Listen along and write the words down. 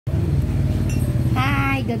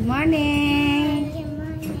good morning. Good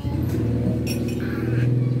morning.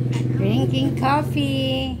 Drinking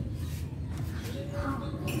coffee.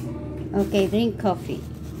 Okay, drink coffee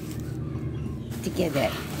together.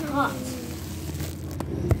 Hot.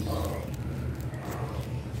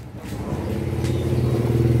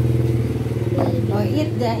 Oh,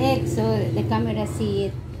 eat the egg so the camera see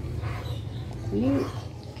it.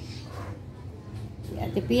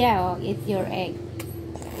 Ate Pia, oh, eat your egg.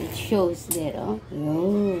 It shows there, oh.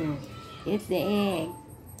 Oh, eat the egg.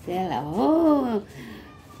 Tell, oh,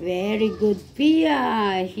 very good,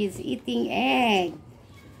 Pia. She's eating egg.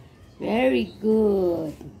 Very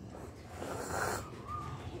good.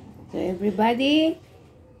 So everybody,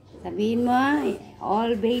 sabihin mo,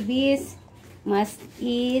 all babies must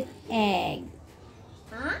eat egg.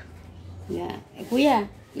 Huh? Yeah. Kuya,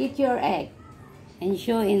 eat your egg and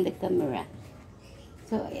show in the camera.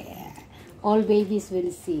 So all babies will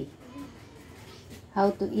see how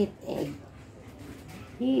to eat egg.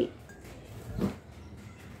 Eat.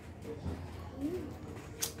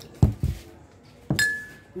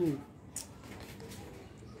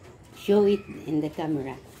 Show it in the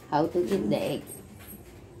camera how to eat the egg.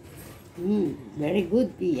 Very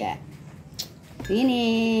good, Pia.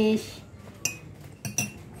 Finish.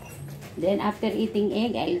 Then after eating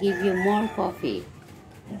egg, I'll give you more coffee.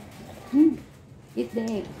 Eat the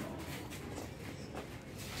egg.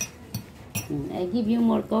 I give you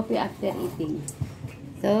more coffee after eating.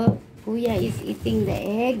 So, Kuya is eating the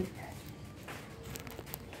egg.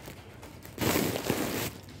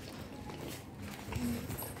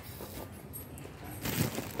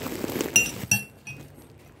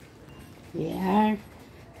 Yeah.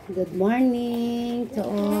 Good morning to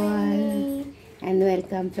all. And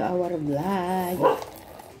welcome to our vlog.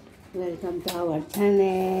 Welcome to our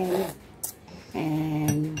channel.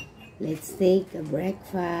 And let's take a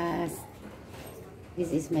breakfast.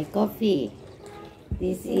 This is my coffee.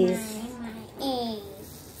 This is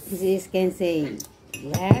can say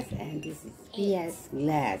glass, and this is Pia's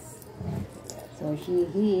glass. So he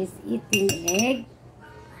is eating egg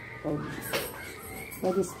for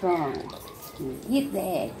the strong. Eat the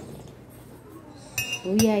egg.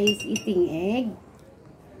 Kuya is eating egg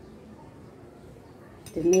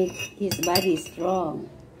to make his body strong.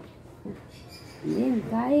 Then,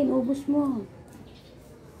 kain, ubos mo.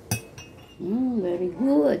 Very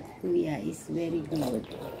good. Kuya is very good.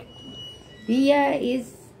 Pia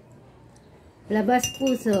is labas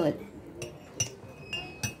pusod.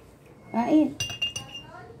 Kain.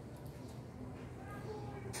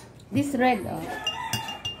 This red, oh.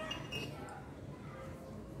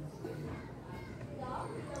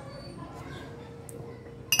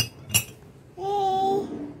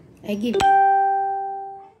 I give you.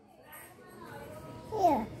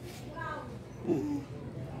 Here.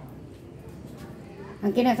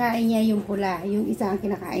 Ang kinakain niya yung pula. Yung isa ang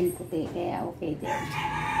kinakain puti. Kaya okay din.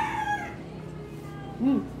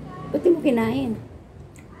 Ba't mo kinain?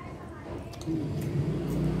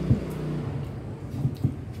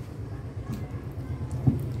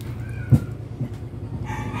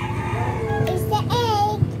 It's the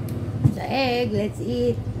egg. So egg, let's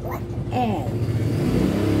eat egg.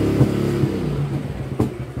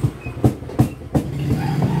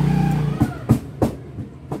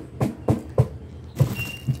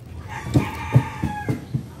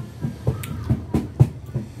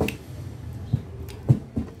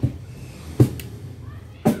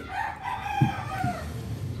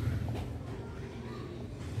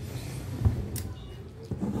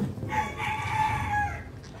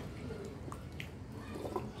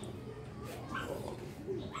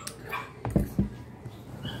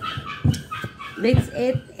 Let's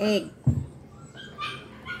eat egg.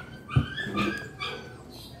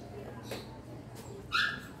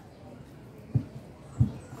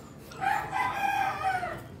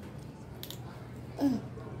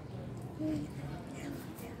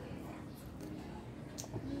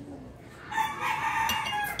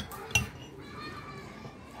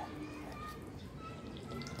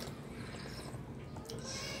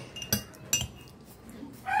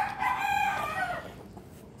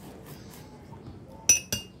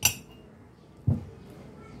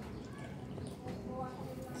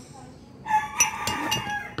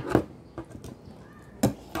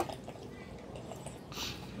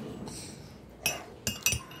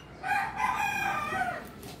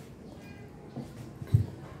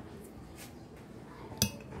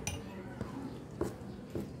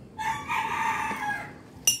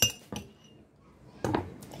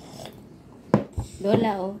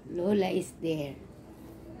 Lola, oh. Lola is there.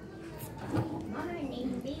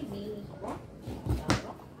 Morning, baby.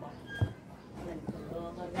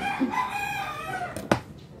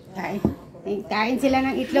 Kain sila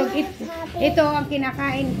ng itlog. Ito ang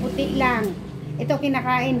kinakain puti lang. Ito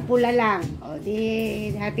kinakain pula lang. O, di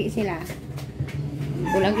hati sila.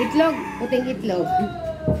 Pulang itlog, puting itlog.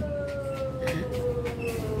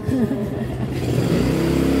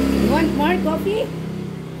 You want more coffee?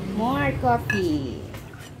 More coffee.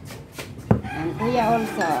 And kuya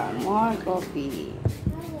also, more coffee.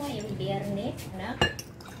 Ano yung biyernes, na?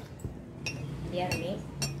 Biyernes?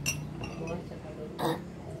 Buwan sa kalun. Kaya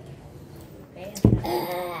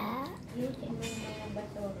yung mga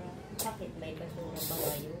basura. Bakit may basura ba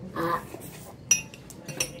ngayon?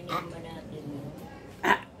 Marinig naman natin yun.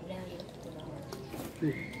 Inayos ko naman.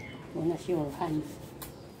 Wash your hands.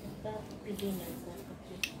 Pili na sa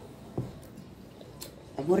kape.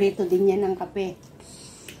 Paborito din yan ng kape.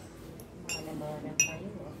 Mahal-mahal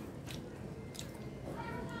kayo.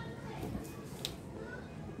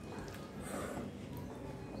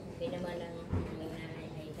 Okay naman ang nanay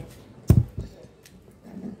na ito.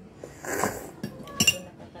 Ito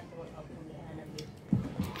nakakatuwa ako ni Anabit.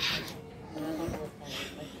 Nakakabutan.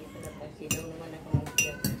 Kasi daw naman ako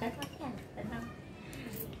mag-share. Tatak yan. Tatak.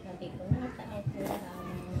 Sabi ko na sa ako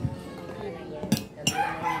ang nanay yan. Sabi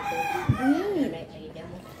naman ito. Nanay Aida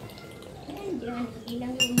mo. Diyan,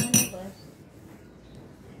 ilang yung malabas.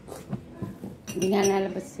 Hindi nga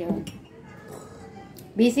nalabas yun.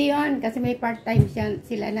 Busy yun kasi may part-time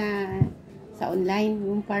sila na sa online.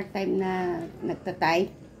 Yung part-time na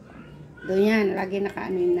nagtatype. Doon yan, lagi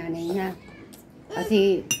nakaano yung nanay niya.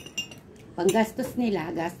 Kasi panggastos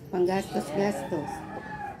nila, panggastos.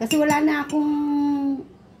 Kasi wala na akong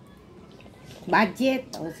budget.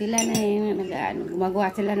 O sila na yun,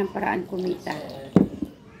 gumagawa sila ng paraan kumita.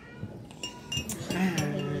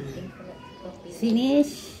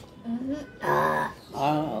 Finish?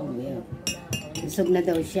 Oh, busog na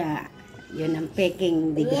daw siya. Yun ang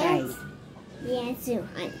peking dighay. Yes,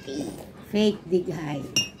 auntie. Fake dighay.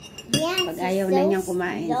 Yes, Pag ayaw na niyang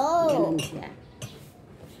kumain, ganun siya.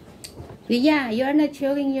 Pia, you are not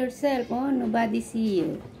showing yourself. Oh, nobody see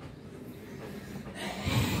you.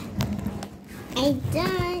 I'm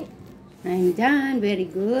done. I'm done. Very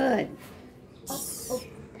good.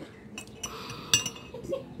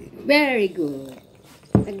 Very good.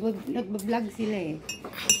 Nagbablog sila eh.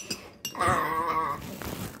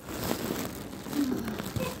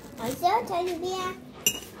 Also, trying to be a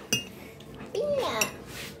Pia.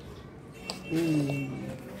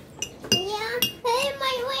 Pia, hey,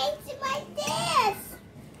 my waist like this.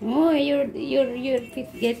 Oh, your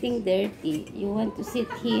feet getting dirty. You want to sit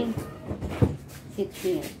here? Sit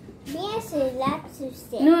here. Pia, she loves to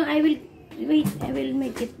sit. No, I will wait. I will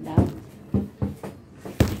make it down.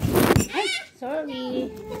 Ay,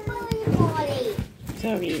 sorry. Molly.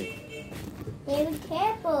 Sorry. Very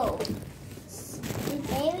careful. Be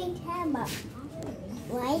very careful.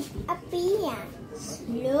 Like a Pia.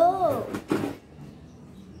 Slow.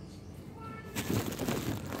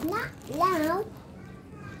 Not loud.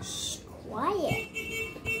 Shh, quiet.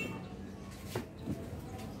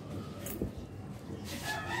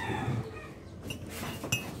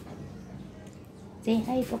 Say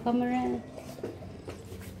hi to camera.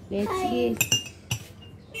 Let's Hi. see.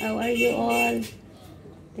 How are you all?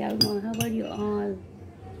 Tell me, how are you all?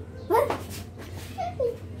 What?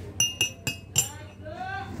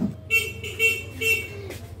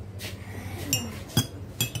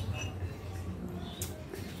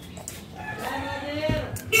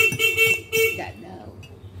 That now.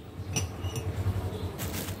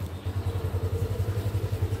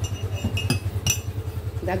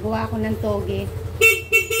 Gagawa ako ng toge.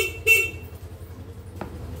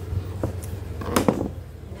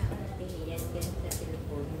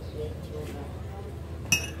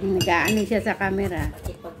 Nag-aano siya sa camera.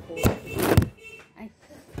 Ay,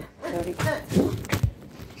 sorry.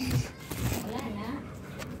 Wala na.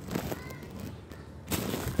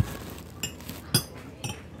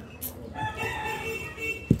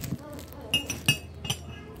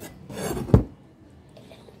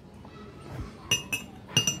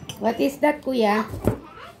 What is that, kuya?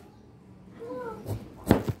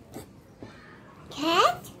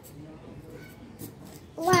 Cat?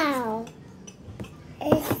 Wow.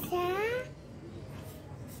 Is that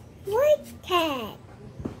white cat?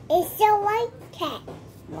 It's a white cat.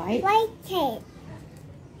 White? White cat.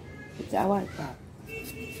 It's our cat.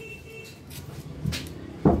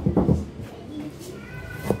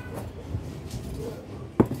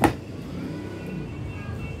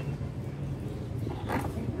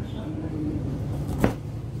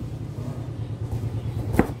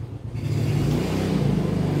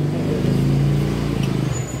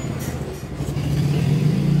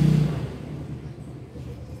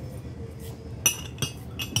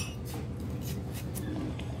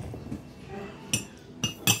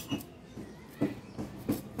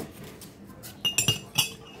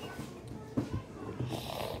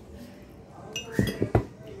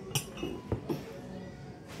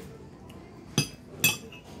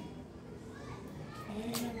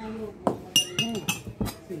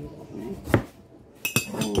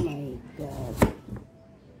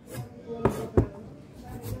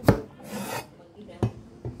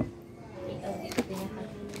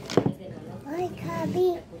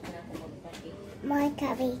 Kape. Tapos na ako magpati. More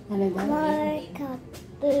kape. Ano ba? More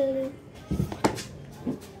kape.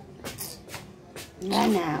 Wala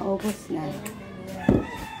na, ubos na.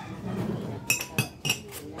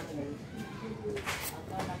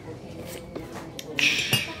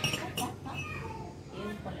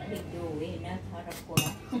 Yung pala ni Joey na harap ko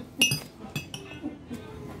na.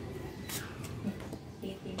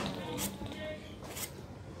 Titi mo.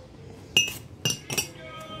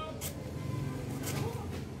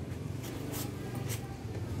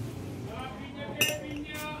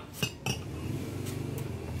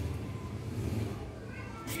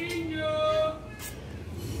 Pinya.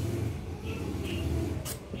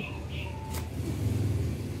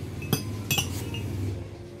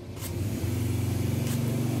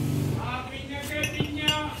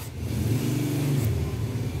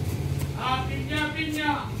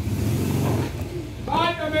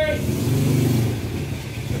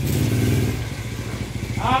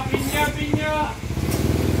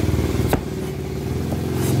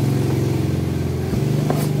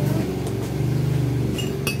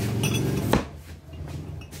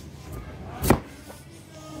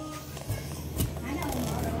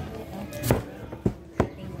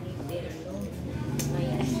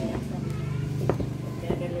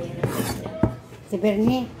 Si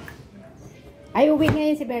Bernie. Ay, uwi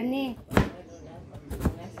ngayon si Bernie.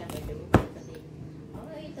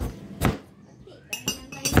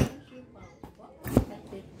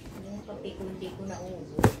 Hindi ko na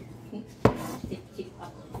ubo. Sip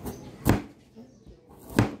ako.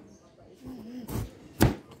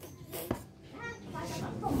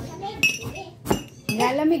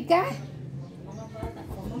 Lalamig ka? Mga bata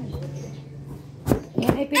ko man.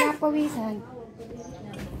 Yan ay pinapawisan.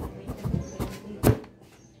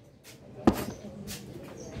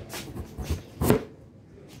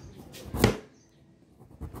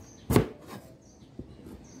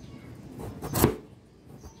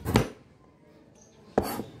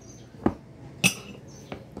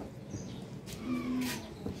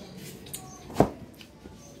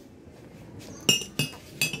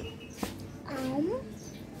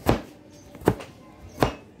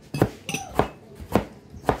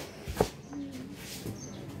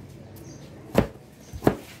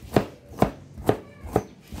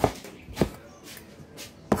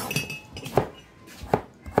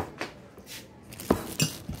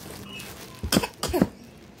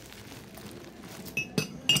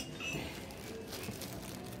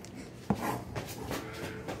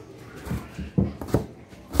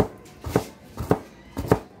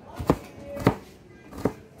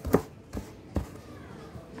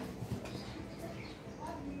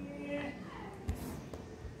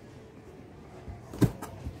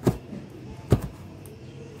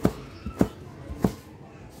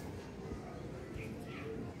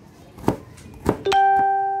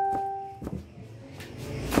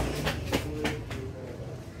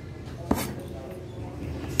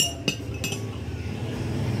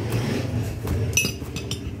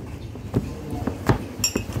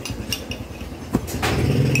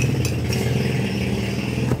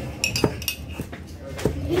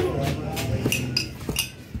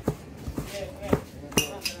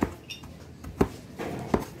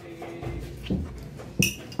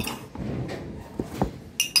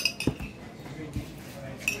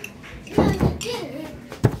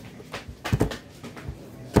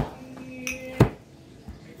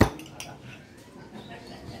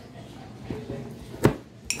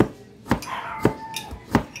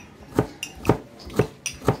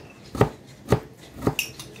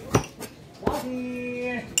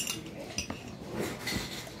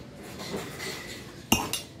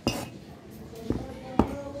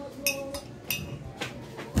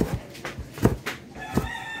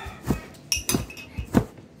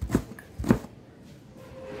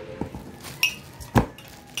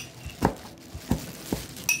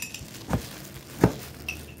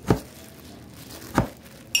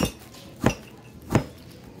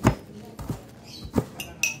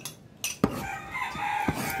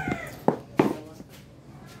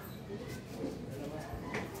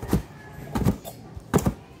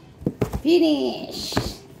 Finish!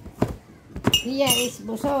 Pia is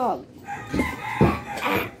busog.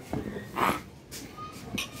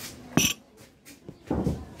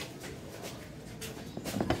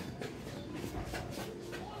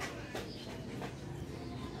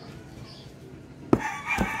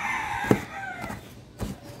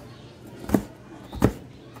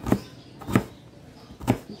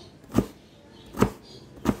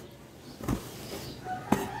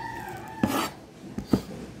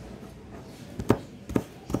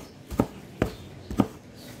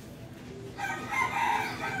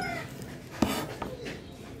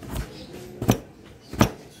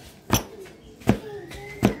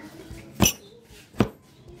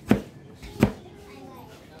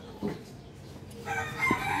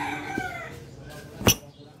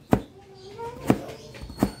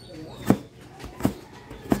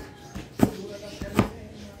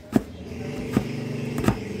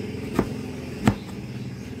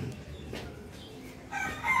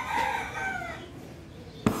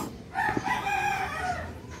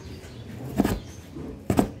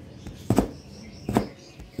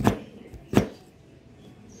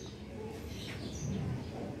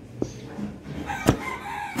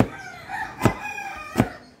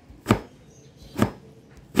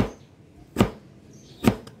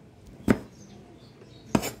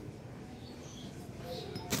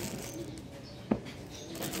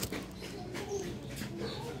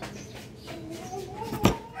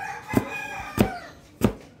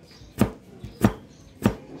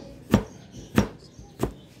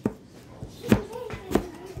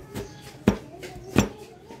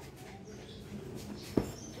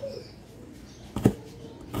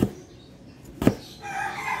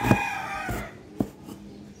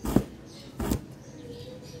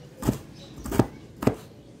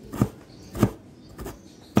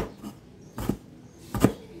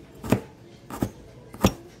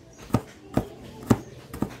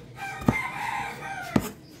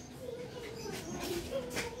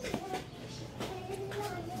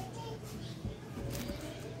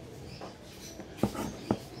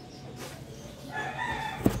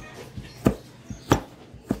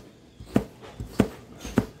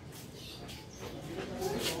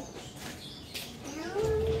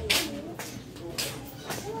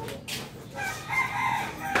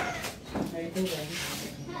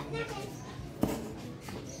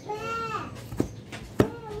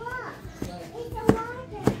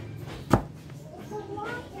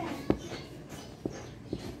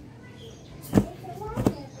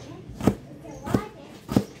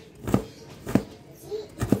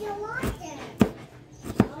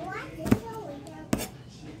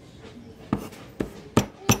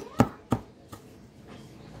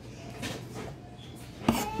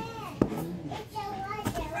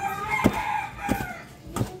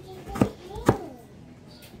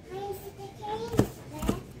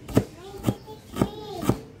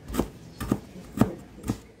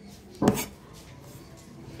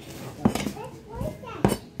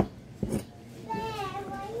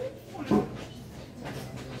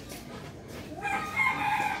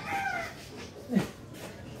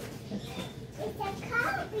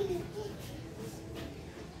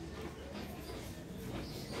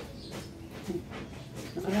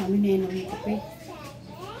 Nakarami na yun ang kape.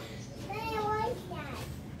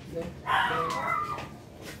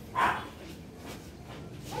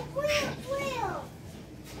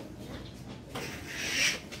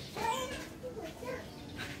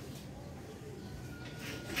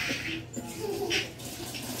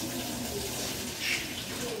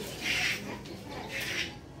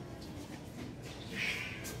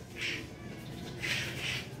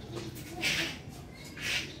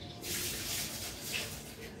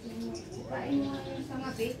 Kain mo yung sa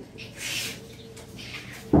ngabi.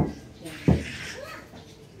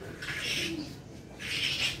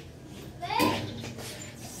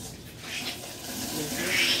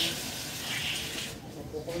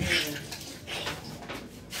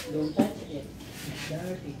 Don't touch it.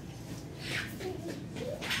 Dirty.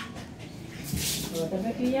 Oh,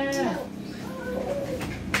 tabi Pia.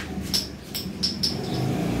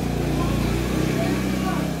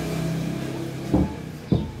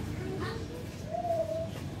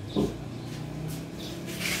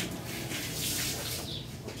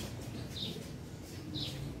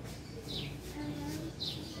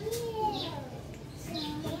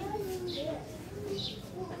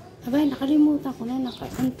 Abay, nakalimutan ko na.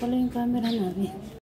 Naka-on pala yung camera namin.